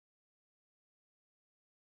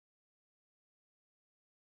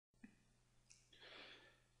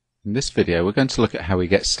In this video we're going to look at how we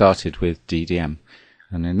get started with DDM,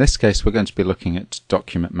 and in this case we're going to be looking at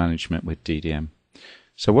document management with DDM.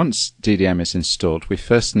 So once DDM is installed, we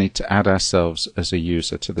first need to add ourselves as a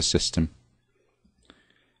user to the system.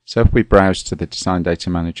 So if we browse to the Design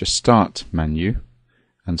Data Manager Start menu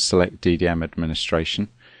and select DDM Administration,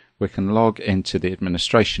 we can log into the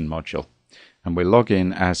Administration module, and we log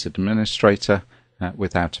in as administrator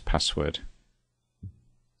without a password.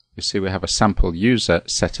 You see we have a sample user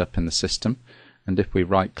set up in the system, and if we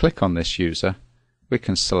right click on this user we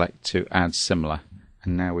can select to add similar,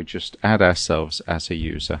 and now we just add ourselves as a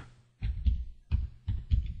user.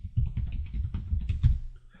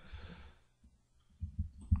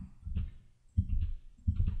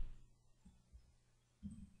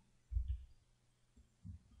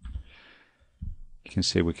 You can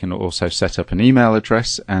see we can also set up an email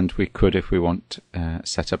address, and we could, if we want,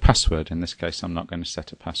 set a password. In this case I'm not going to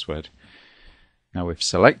set a password. Now we've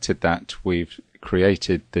selected that, we've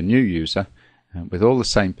created the new user with all the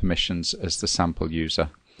same permissions as the sample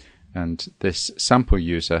user, and this sample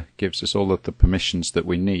user gives us all of the permissions that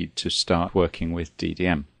we need to start working with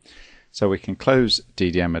DDM. So we can close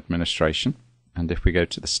DDM administration, and if we go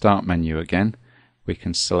to the Start menu again we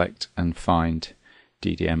can select and find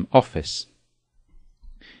DDM Office.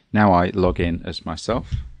 Now I log in as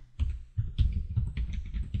myself,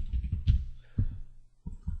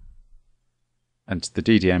 and the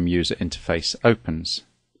DDM user interface opens.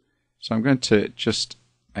 So I'm going to just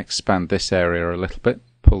expand this area a little bit,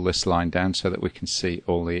 pull this line down so that we can see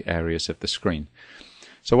all the areas of the screen.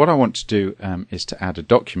 So what I want to do is to add a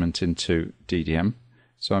document into DDM.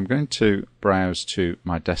 So I'm going to browse to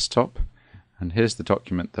my desktop, and here's the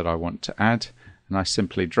document that I want to add, and I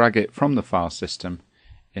simply drag it from the file system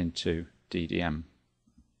into DDM.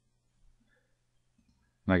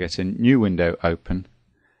 And I get a new window open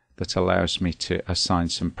that allows me to assign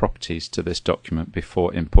some properties to this document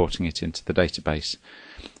before importing it into the database.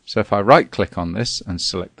 So if I right click on this and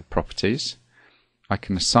select the properties, I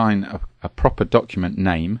can assign a proper document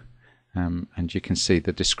name, and you can see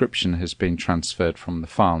the description has been transferred from the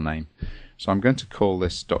file name. So I'm going to call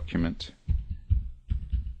this document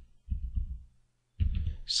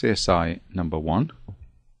CSI number 1.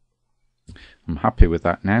 I'm happy with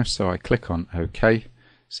that now, so I click on OK.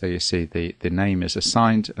 So you see the name is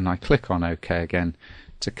assigned, and I click on OK again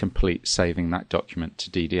to complete saving that document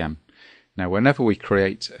to DDM. Now whenever we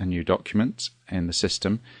create a new document in the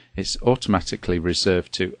system, it's automatically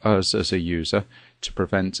reserved to us as a user to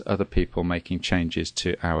prevent other people making changes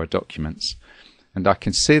to our documents. And I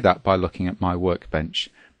can see that by looking at my workbench.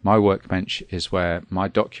 My workbench is where my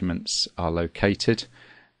documents are located,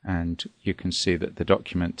 and you can see that the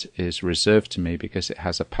document is reserved to me because it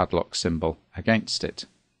has a padlock symbol against it.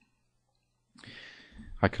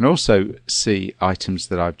 I can also see items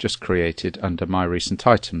that I've just created under My Recent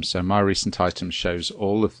Items. So My Recent Items shows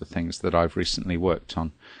all of the things that I've recently worked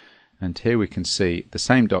on, and here we can see the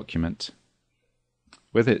same document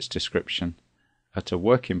with its description at a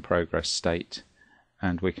work in progress state,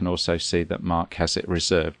 and we can also see that Mark has it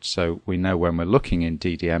reserved, so we know when we're looking in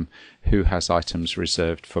DDM who has items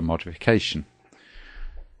reserved for modification.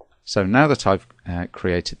 So now that I've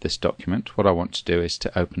created this document, what I want to do is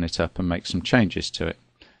to open it up and make some changes to it.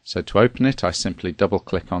 So to open it I simply double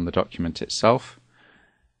click on the document itself,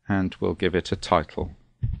 and we'll give it a title.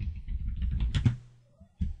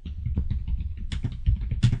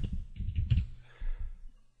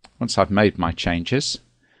 Once I've made my changes,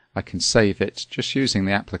 I can save it just using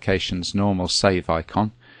the application's normal save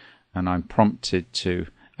icon, and I'm prompted to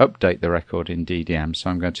update the record in DDM, so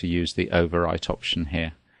I'm going to use the overwrite option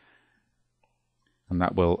here, and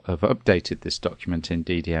that will have updated this document in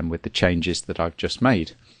DDM with the changes that I've just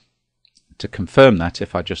made. To confirm that,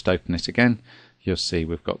 if I just open it again, you'll see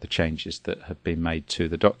we've got the changes that have been made to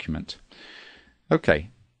the document. Okay.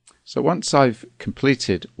 So once I've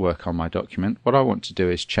completed work on my document, what I want to do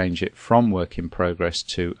is change it from work in progress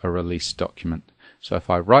to a released document. So if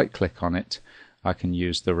I right click on it, I can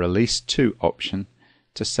use the Release To option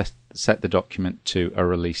to set the document to a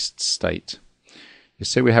released state. You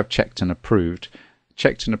see we have checked and approved.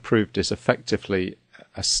 Checked and approved is effectively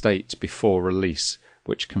a state before release,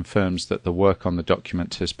 which confirms that the work on the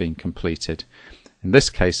document has been completed. In this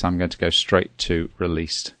case I'm going to go straight to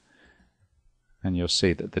released, and you'll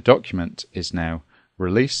see that the document is now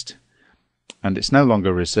released, and it's no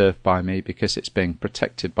longer reserved by me because it's being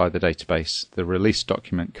protected by the database. The released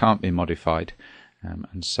document can't be modified,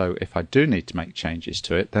 and so if I do need to make changes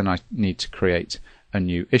to it, then I need to create a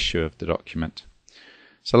new issue of the document.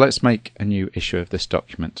 So let's make a new issue of this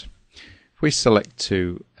document. If we select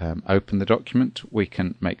to open the document, we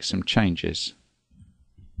can make some changes.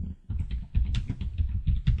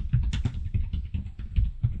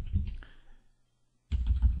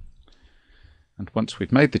 And once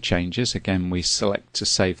we've made the changes, again we select to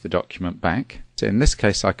save the document back. So in this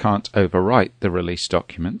case I can't overwrite the release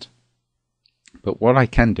document, but what I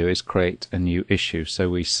can do is create a new issue. So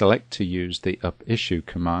we select to use the up-issue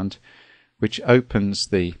command, which opens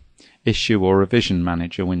the Issue or Revision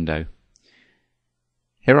Manager window.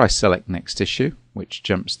 Here I select Next Issue, which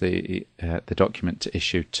jumps the document to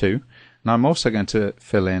Issue 2. And I'm also going to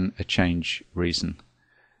fill in a change reason.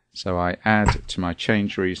 So I add to my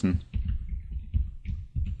change reason.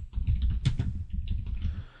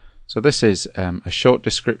 So this is a short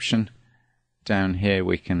description. Down here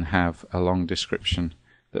we can have a long description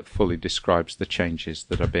that fully describes the changes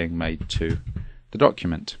that are being made to the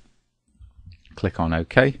document. Click on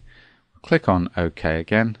OK. Click on OK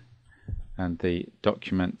again, and the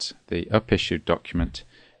document, the up-issued document,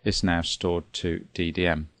 is now stored to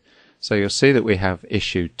DDM. So you'll see that we have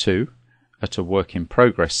Issue 2 at a work in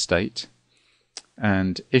progress state,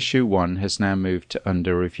 and Issue 1 has now moved to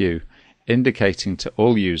under review, indicating to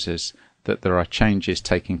all users that there are changes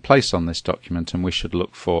taking place on this document and we should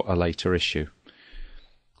look for a later issue.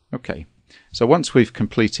 Okay, so once we've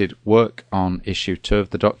completed work on Issue 2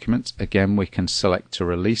 of the document, again we can select to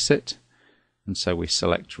release it, and so we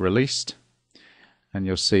select Released, and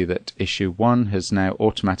you'll see that Issue 1 has now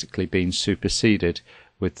automatically been superseded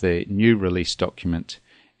with the new release document,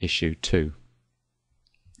 Issue 2.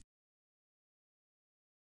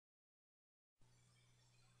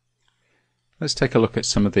 Let's take a look at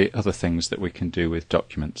some of the other things that we can do with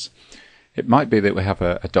documents. It might be that we have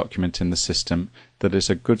a document in the system that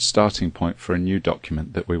is a good starting point for a new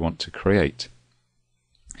document that we want to create.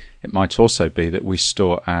 It might also be that we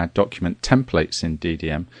store our document templates in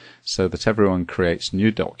DDM so that everyone creates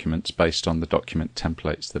new documents based on the document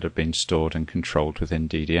templates that have been stored and controlled within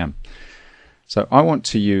DDM. So I want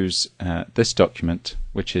to use this document,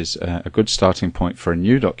 which is a good starting point for a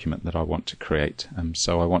new document that I want to create.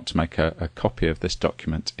 So I want to make a copy of this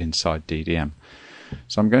document inside DDM.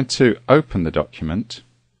 So I'm going to open the document.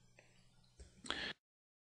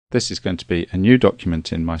 This is going to be a new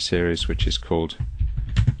document in my series, which is called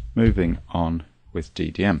Moving On with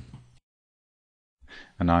DDM.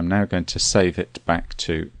 And I'm now going to save it back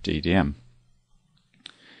to DDM.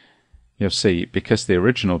 You'll see, because the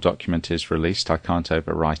original document is released, I can't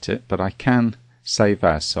overwrite it, but I can save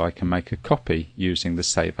as, so I can make a copy using the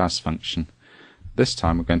save as function. This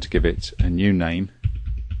time we're going to give it a new name,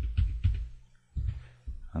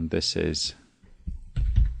 and this is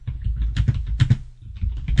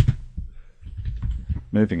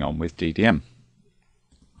Moving On with DDM.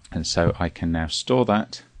 And so I can now store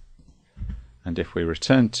that, and if we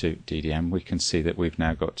return to DDM we can see that we've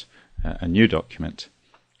now got a new document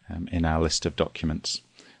in our list of documents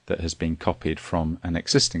that has been copied from an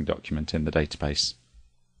existing document in the database.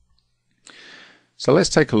 So let's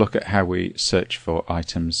take a look at how we search for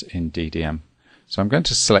items in DDM. So I'm going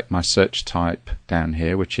to select my search type down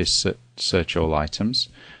here, which is search all items,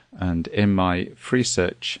 and in my free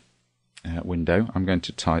search window I'm going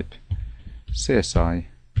to type CSI.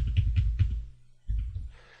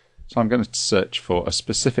 So I'm going to search for a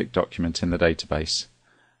specific document in the database,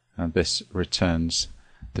 and this returns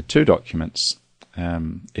the two documents,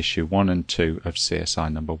 issue 1 and 2 of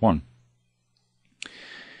CSI number 1.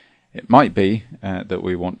 It might be that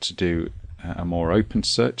we want to do a more open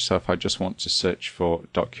search, so if I just want to search for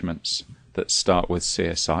documents that start with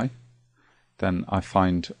CSI, then I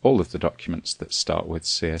find all of the documents that start with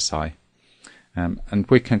CSI. And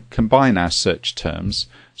we can combine our search terms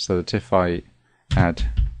so that if I add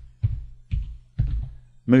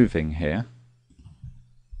moving here,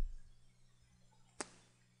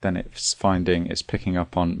 then it's picking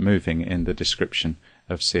up on moving in the description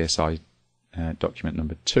of CSI document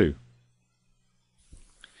number 2.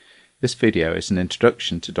 This video is an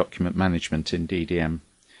introduction to document management in DDM.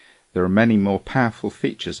 There are many more powerful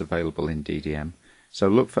features available in DDM, so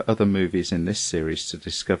look for other movies in this series to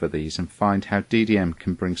discover these and find how DDM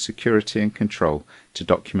can bring security and control to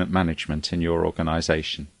document management in your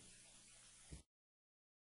organization.